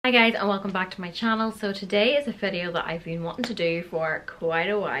Hi guys, and welcome back to my channel. So today is a video that I've been wanting to do for quite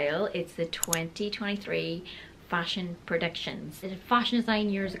a while. It's the 2023 fashion predictions. I did fashion design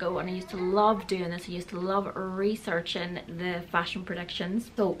years ago and I used to love doing this. I used to love researching the fashion predictions.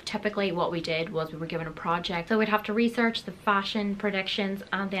 So typically what we did was we were given a project, so we'd have to research the fashion predictions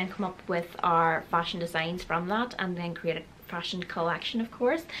and then come up with our fashion designs from that, and then create a fashion collection, of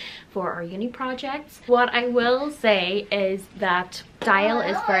course, for our uni projects. What I will say is that style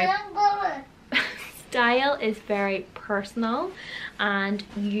is very personal, and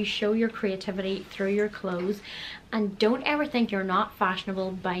you show your creativity through your clothes. And don't ever think you're not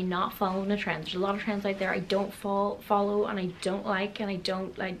fashionable by not following a trend. There's a lot of trends out there I don't follow and I don't like,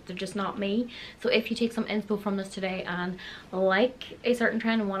 they're just not me. So if you take some inspo from this today and like a certain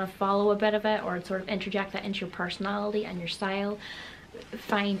trend and want to follow a bit of it, or sort of interject that into your personality and your style,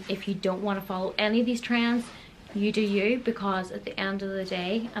 fine. If you don't want to follow any of these trends, you do you, because at the end of the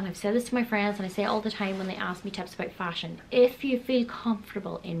day, and I've said this to my friends and I say it all the time when they ask me tips about fashion, if you feel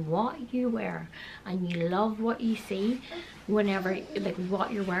comfortable in what you wear and you love what you see, whenever, like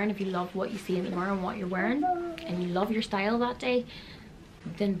what you're wearing, if you love what you see in the mirror and what you're wearing and you love your style that day,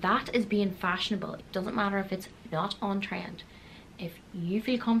 then that is being fashionable. It doesn't matter if it's not on trend. If you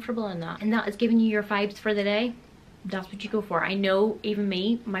feel comfortable in that and that is giving you your vibes for the day, that's what you go for. I know even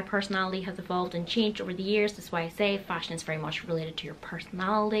me, my personality has evolved and changed over the years. That's why I say fashion is very much related to your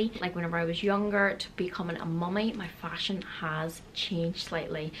personality. Like whenever I was younger to becoming a mummy, my fashion has changed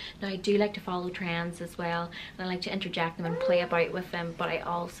slightly. Now I do like to follow trends as well, and I like to interject them and play about with them, but I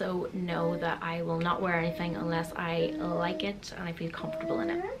also know that I will not wear anything unless I like it and I feel comfortable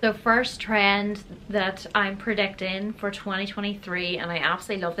in it. The first trend that I'm predicting for 2023, and I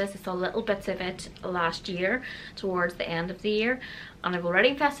absolutely love this, I saw little bits of it last year towards the end of the year and I've already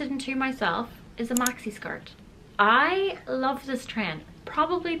invested into myself, is a maxi skirt. I love this trend,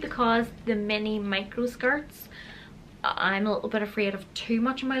 probably because the mini micro skirts, I'm a little bit afraid of too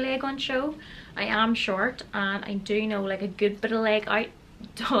much of my leg on show. I am short and I do know like a good bit of leg out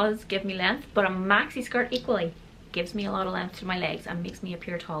does give me length, but a maxi skirt equally gives me a lot of length to my legs and makes me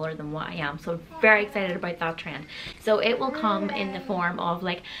appear taller than what I am. So I'm very excited about that trend. So it will come in the form of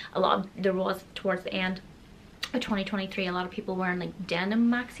like there was towards the end of 2023 a lot of people wearing like denim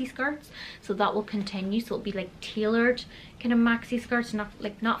maxi skirts, so that will continue. So it'll be like tailored kind of maxi skirts,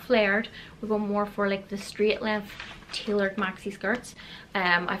 not flared. We're going more for like the straight length tailored maxi skirts.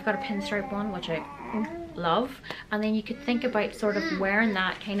 I've got a pinstripe one which I love, and then you could think about sort of wearing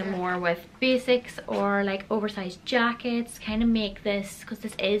that kind of more with basics or like oversized jackets, kind of make this, because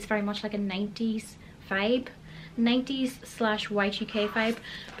this is very much like a 90s vibe, 90s/Y2K vibe,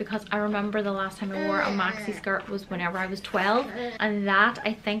 because I remember the last time I wore a maxi skirt was whenever I was 12, and that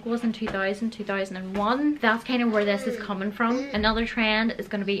I think was in 2001. That's kind of where this is coming from. Another trend is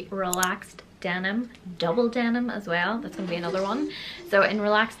going to be relaxed denim, double denim as well. That's going to be another one. So in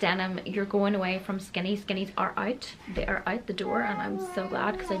relaxed denim, you're going away from skinnies. Skinnies are out. They are out the door, and I'm so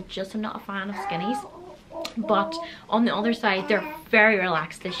glad, because I just am not a fan of skinnies. But on the other side, they're very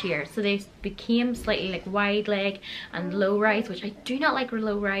relaxed this year, so they became slightly like wide leg and low rise, which I do not like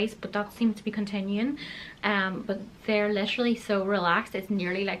low rise, but that seems to be continuing. But they're literally so relaxed, it's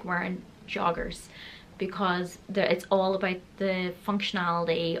nearly like wearing joggers, because it's all about the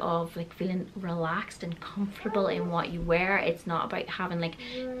functionality of like feeling relaxed and comfortable in what you wear. It's not about having like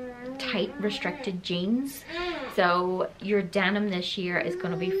tight restricted jeans. So your denim this year is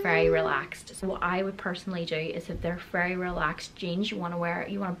going to be very relaxed. So what I would personally do is, if they're very relaxed jeans you want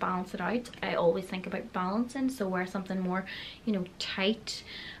to balance it out. I always think about balancing, so wear something more, you know, tight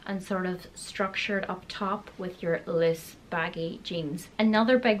and sort of structured up top with your loose baggy jeans.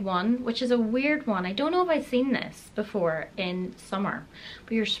 Another big one, which is a weird one, I don't know if I've seen this before in summer,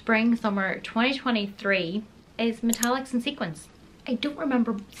 but your spring summer 2023 is metallics and sequins. I don't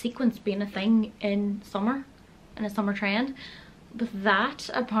remember sequins being a thing in summer, in a summer trend, but that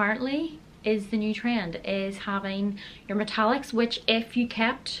apparently is the new trend, is having your metallics, which if you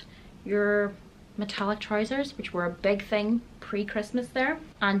kept your metallic trousers, which were a big thing pre-Christmas there,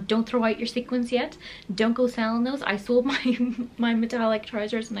 and don't throw out your sequins yet, don't go selling those. I sold my metallic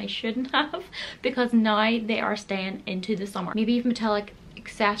trousers and I shouldn't have, because now they are staying into the summer. Maybe even metallic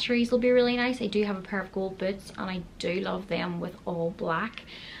accessories will be really nice. I do have a pair of gold boots and I do love them with all black,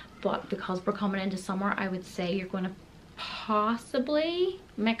 but because we're coming into summer, I would say you're going to possibly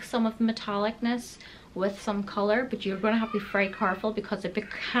mix some of the metallicness with some color, but you're going to have to be very careful, because it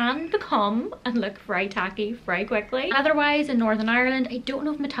can become and look very tacky very quickly. Otherwise, in Northern Ireland, I don't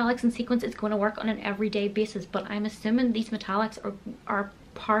know if metallics and sequins is going to work on an everyday basis, but I'm assuming these metallics are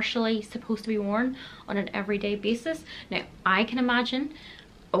partially supposed to be worn on an everyday basis. Now I can imagine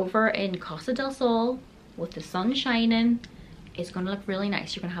over in Costa del Sol with the sun shining, it's going to look really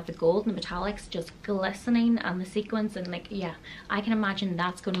nice. You're going to have the gold and the metallics just glistening and the sequins, and like, yeah, I can imagine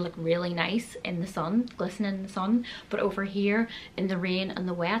that's going to look really nice in the sun, glistening in the sun. But over here in the rain and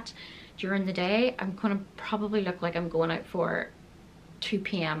the wet during the day, I'm going to probably look like I'm going out for 2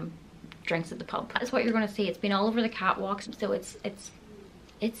 p.m. drinks at the pub. That's what you're going to see. It's been all over the catwalks, so it's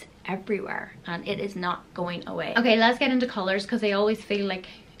everywhere and it is not going away. Okay, let's get into colors, because I always feel like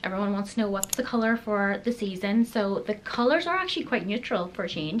everyone wants to know what's the color for the season. So the colors are actually quite neutral for a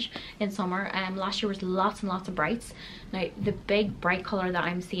change in summer. Last year was lots and lots of brights. Now the big bright color that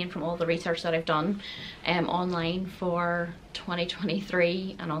I'm seeing from all the research that I've done online for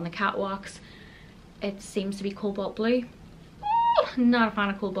 2023 and on the catwalks, it seems to be cobalt blue. Not a fan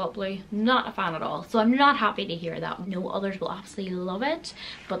of cobalt blue, not a fan at all. So I'm not happy to hear that. No, others will absolutely love it,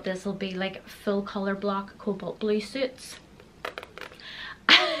 but this will be like full color block cobalt blue suits,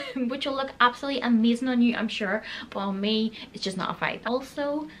 which will look absolutely amazing on you, I'm sure, but on me it's just not a vibe.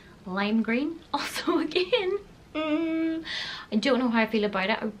 Also lime green, also again, I don't know how I feel about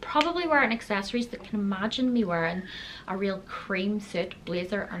it. I would probably wear an accessories. That can imagine me wearing a real cream suit,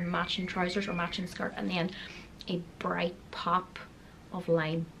 blazer and matching trousers or matching skirt, and then a bright pop of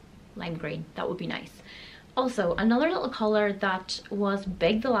lime green. That would be nice. Also, another little color that was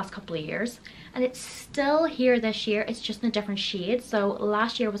big the last couple of years, and it's still here this year, it's just in a different shade. So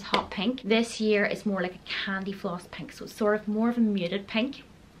last year was hot pink, this year it's more like a candy floss pink, so it's sort of more of a muted pink.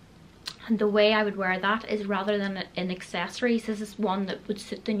 And the way I would wear that is, rather than an accessories, this is one that would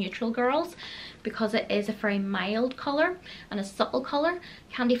suit the neutral girls, because it is a very mild color and a subtle color.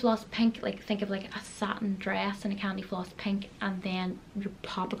 Candy floss pink, like think of like a satin dress in a candy floss pink, and then your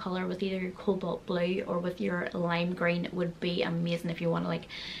pop of color with either your cobalt blue or with your lime green would be amazing if you want to like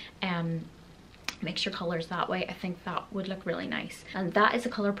mix your colors that way. I think that would look really nice. And that is the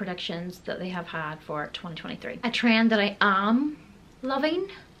color predictions that they have had for 2023. A trend that I am loving,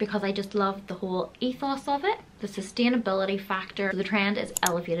 because I just love the whole ethos of it, the sustainability factor. The trend is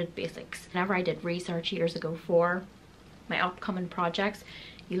elevated basics. Whenever I did research years ago for my upcoming projects,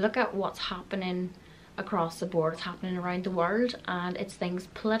 you look at what's happening across the board, what's happening around the world, and it's things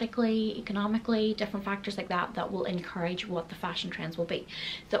politically, economically, different factors like that that will encourage what the fashion trends will be.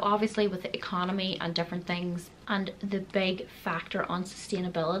 So obviously with the economy and different things, and the big factor on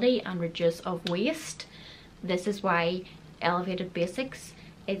sustainability and reduce of waste, this is why elevated basics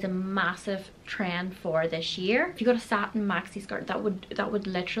is a massive trend for this year. If you got a satin maxi skirt, that would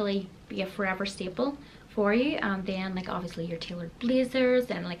literally be a forever staple for you. And then like obviously your tailored blazers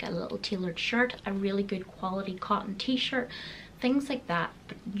and like a little tailored shirt, a really good quality cotton t-shirt, things like that.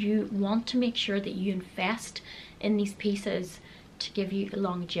 But you want to make sure that you invest in these pieces to give you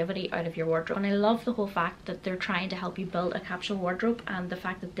longevity out of your wardrobe. And I love the whole fact that they're trying to help you build a capsule wardrobe, and the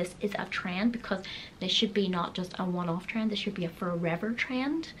fact that this is a trend, because this should be not just a one-off trend, this should be a forever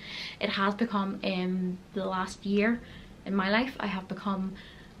trend. It has become, in the last year in my life, I have become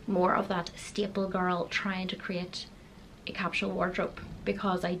more of that staple girl trying to create a capsule wardrobe,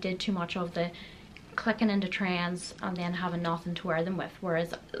 because I did too much of the clicking into trends and then having nothing to wear them with.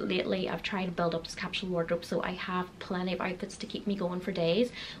 Whereas lately I've tried to build up this capsule wardrobe, so I have plenty of outfits to keep me going for days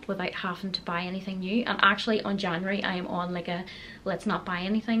without having to buy anything new. And actually on January I am on like a let's not buy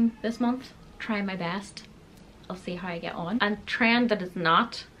anything this month, trying my best. I'll see how I get on. And trend that is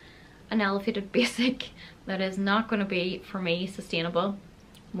not an elevated basic, that is not going to be for me sustainable,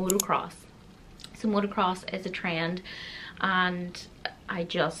 motocross. So motocross is a trend, and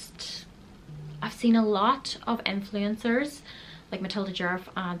I've seen a lot of influencers like Matilda Jerf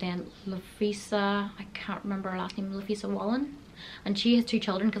and then Lafisa, I can't remember her last name, Lafisa Wallen, and she has 2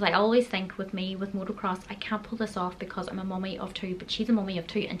 children. Because I always think with me with motocross, I can't pull this off because I'm a mummy of 2, but she's a mummy of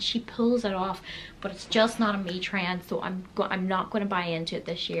 2 and she pulls it off. But it's just not a me trend, so I'm not going to buy into it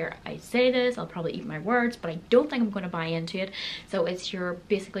this year. I say this, I'll probably eat my words, but I don't think I'm going to buy into it. So it's your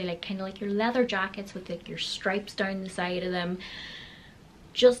basically like kind of like your leather jackets with like your stripes down the side of them.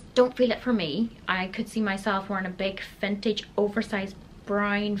 Just don't feel it for me. I could see myself wearing a big vintage oversized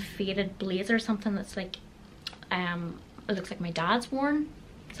brown faded blazer, something that's like it looks like my dad's worn,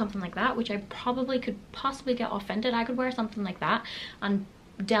 something like that, which I probably could possibly get offended. I could wear something like that and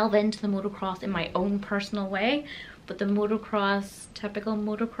delve into the motocross in my own personal way, but the motocross, typical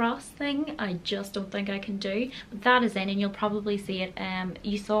motocross thing, I just don't think I can do. But that is in, and you'll probably see it,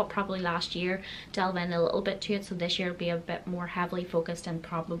 you saw it probably last year, delve in a little bit to it, so this year it'll be a bit more heavily focused and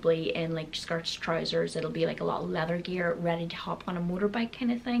probably in like skirts, trousers. It'll be like a lot of leather gear, ready to hop on a motorbike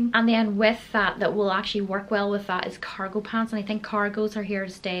kind of thing. And then with that will actually work well with that is cargo pants, and I think cargos are here to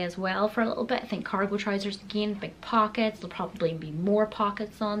stay as well for a little bit. I think cargo trousers, again, big pockets, there'll probably be more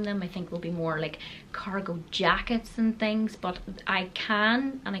pockets on them. I think there'll be more like cargo jackets and things, but I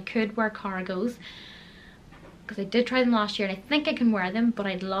can and I could wear cargos because I did try them last year and I think I can wear them, but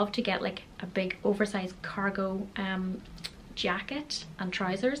I'd love to get like a big oversized cargo jacket and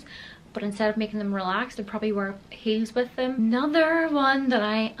trousers. But instead of making them relaxed, I'd probably wear heels with them. Another one that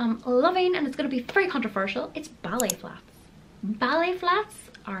I am loving, and it's going to be very controversial, it's ballet flats. Ballet flats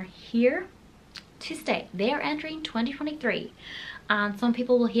are here to stay. They are entering 2023. And some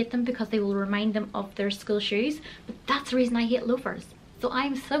people will hate them because they will remind them of their school shoes. But that's the reason I hate loafers. So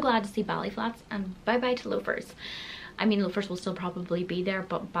I'm so glad to see ballet flats, and bye bye to loafers. I mean, loafers will still probably be there,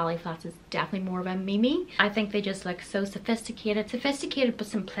 but ballet flats is definitely more of a meme. I think they just look so sophisticated but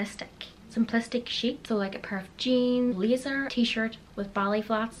simplistic. Simplistic chic. So like a pair of jeans, blazer, t-shirt with ballet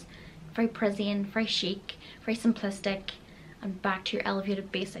flats. Very Parisian, very chic, very simplistic, and back to your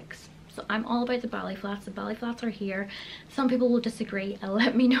elevated basics. So I'm all about the ballet flats. The ballet flats are here. Some people will disagree.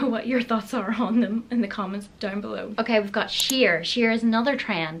 Let me know what your thoughts are on them in the comments down below. Okay, we've got sheer. Sheer is another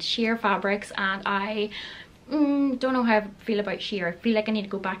trend. Sheer fabrics, and I don't know how I feel about sheer. I feel like I need to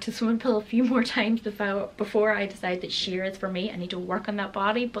go back to swimming pool a few more times before I decide that sheer is for me. I need to work on that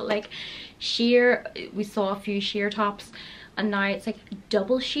body. But like sheer, we saw a few sheer tops, and now it's like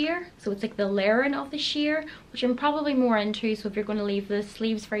double sheer, so it's like the layering of the sheer, which I'm probably more into. So if you're going to leave the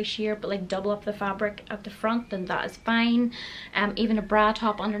sleeves very sheer but like double up the fabric at the front, then that is fine. Even a bra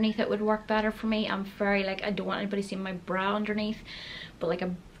top underneath it would work better for me. I'm very like, I don't want anybody seeing my bra underneath, but like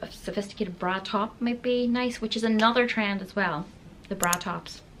a sophisticated bra top might be nice, which is another trend as well, the bra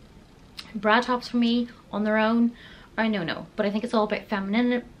tops. Bra tops for me on their own are no, but I think it's all about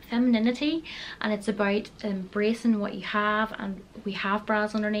femininity, and it's about embracing what you have, and we have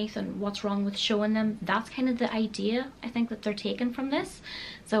bras underneath, and what's wrong with showing them. That's kind of the idea I think that they're taking from this.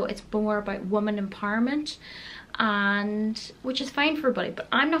 So it's more about woman empowerment, and which is fine for everybody, but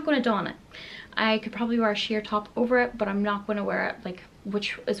I'm not going to don it. I could probably wear a sheer top over it, but I'm not going to wear it, like,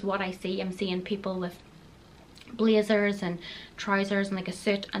 which is what I see. I'm seeing people with blazers and trousers and like a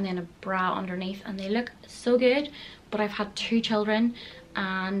suit and then a bra underneath, and they look so good, but I've had 2 children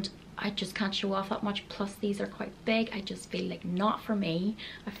and I just can't show off that much, plus these are quite big. I just feel like not for me.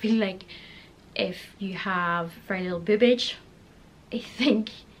 I feel like if you have very little boobage, I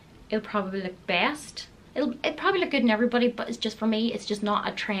think it'll probably look best. It'll probably look good in everybody, but it's just for me, it's just not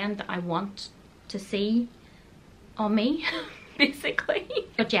a trend that I want to see on me. Basically.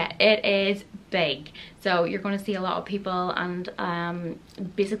 But yeah, it is big, so you're going to see a lot of people, and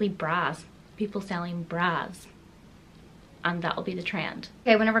basically bras, people selling bras, and that'll be the trend.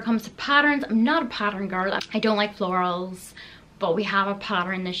 Okay, whenever it comes to patterns, I'm not a pattern girl. I don't like florals, but we have a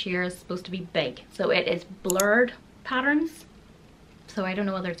pattern this year. It's supposed to be big, so it is blurred patterns. So I don't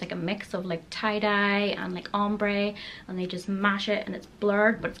know whether it's like a mix of like tie-dye and like ombre, and they just mash it and it's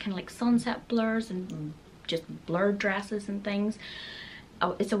blurred, but it's kind of like sunset blurs and just blurred dresses and things.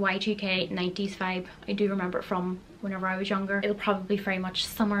 Oh, it's a Y2K 90s vibe. I do remember it from whenever I was younger. It'll probably be very much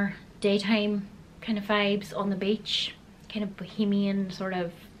summer, daytime kind of vibes on the beach, kind of bohemian, sort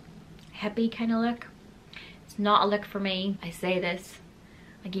of hippie kind of look. It's not a look for me. I say this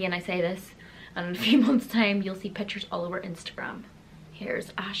again, I say this, and in a few months time you'll see pictures all over Instagram.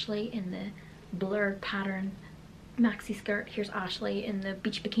 Here's Ashley in the blurred pattern maxi skirt. Here's Ashley in the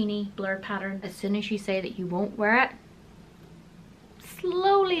beach bikini blurred pattern. As soon as you say that you won't wear it,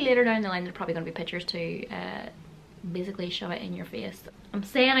 slowly later down the line there's probably going to be pictures to basically shove it in your face. I'm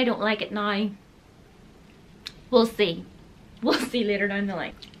saying I don't like it now. We'll see. We'll see later down the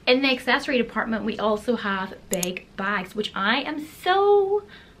line. In the accessory department we also have big bags, which I am so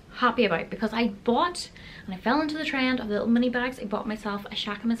happy about, because I bought, and I fell into the trend of the little mini bags. I bought myself a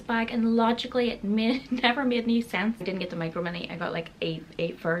Shakimus bag, and logically it never made any sense. I didn't get the micro mini. I got like a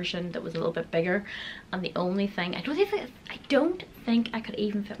version that was a little bit bigger, and the only thing, I don't think I could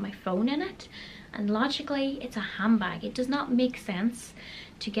even fit my phone in it, and logically it's a handbag. It does not make sense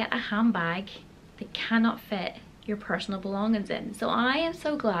to get a handbag that cannot fit your personal belongings in. So I am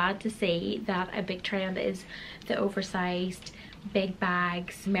so glad to see that a big trend is the oversized big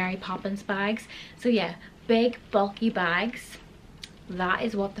bags, Mary Poppins bags. So yeah, big bulky bags, that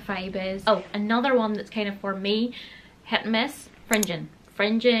is what the vibe is. Oh, another one that's kind of for me, hit and miss, fringing.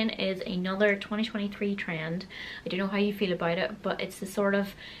 Fringing is another 2023 trend. I don't know how you feel about it, but it's the sort of,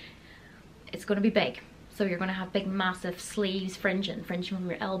 it's going to be big. So you're going to have big massive sleeves fringing from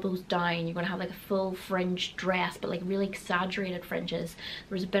your elbows down. You're going to have like a full fringe dress, but like really exaggerated fringes.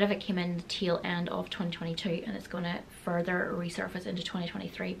 There was a bit of it came in the tail end of 2022, and it's going to further resurface into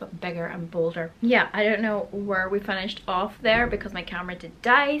 2023, but bigger and bolder. Yeah, I don't know where we finished off there because my camera did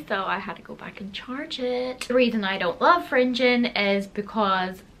die, so I had to go back and charge it. The reason I don't love fringing is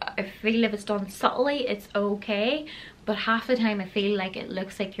because I feel if it's done subtly, it's okay. But half the time I feel like it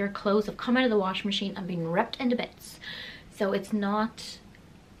looks like your clothes have come out of the washing machine and been ripped into bits. So it's not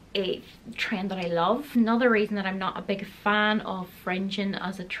a trend that I love. Another reason that I'm not a big fan of fringing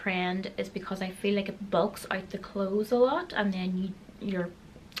as a trend is because I feel like it bulks out the clothes a lot, and then your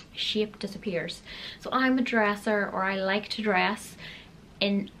shape disappears. So I'm a dresser, or I like to dress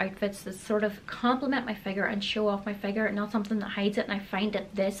in outfits that sort of complement my figure and show off my figure, not something that hides it. And I find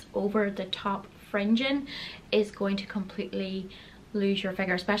that this over the top fringing is going to completely lose your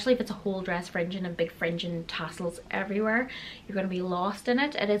figure, especially if it's a whole dress fringing and big fringing tassels everywhere. You're going to be lost in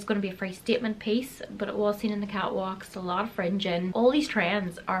it. It is going to be a free statement piece, but it was seen in the catwalks, a lot of fringing. All these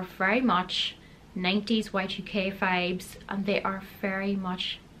trends are very much 90s Y2K vibes, and they are very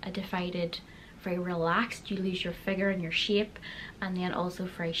much a divided, very relaxed. You lose your figure and your shape, and then also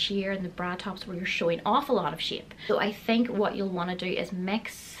very sheer in the bra tops where you're showing off a lot of shape. So I think what you'll want to do is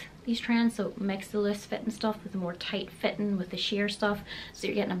mix these trends, so mix the loose fitting stuff with the more tight fitting with the sheer stuff, so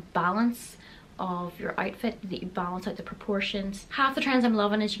you're getting a balance of your outfit, that you balance out the proportions. Half the trends I'm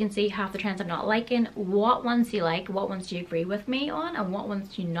loving, as you can see, half the trends I'm not liking. What ones do you like? What ones do you agree with me on? And what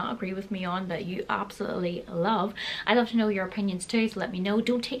ones do you not agree with me on that you absolutely love? I'd love to know your opinions too, so let me know.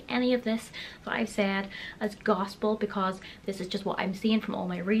 Don't take any of this that I've said as gospel, because this is just what I'm seeing from all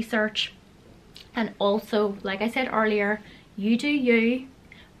my research. And also, like I said earlier, you do you,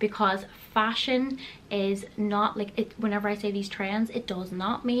 because fashion is not like it. Whenever I say these trends, it does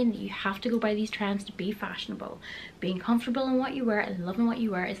not mean that you have to go by these trends to be fashionable. Being comfortable in what you wear and loving what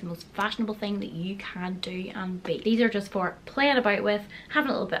you wear is the most fashionable thing that you can do and be. These are just for playing about with, having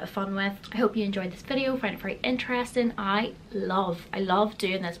a little bit of fun with. I hope you enjoyed this video, find it very interesting. I love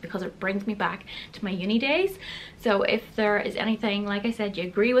doing this because it brings me back to my uni days. So if there is anything, like I said, you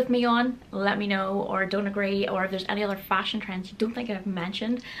agree with me on, let me know, or don't agree, or if there's any other fashion trends you don't think I've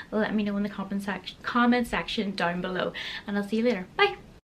mentioned, let me know in the comment section down below, and I'll see you later. Bye.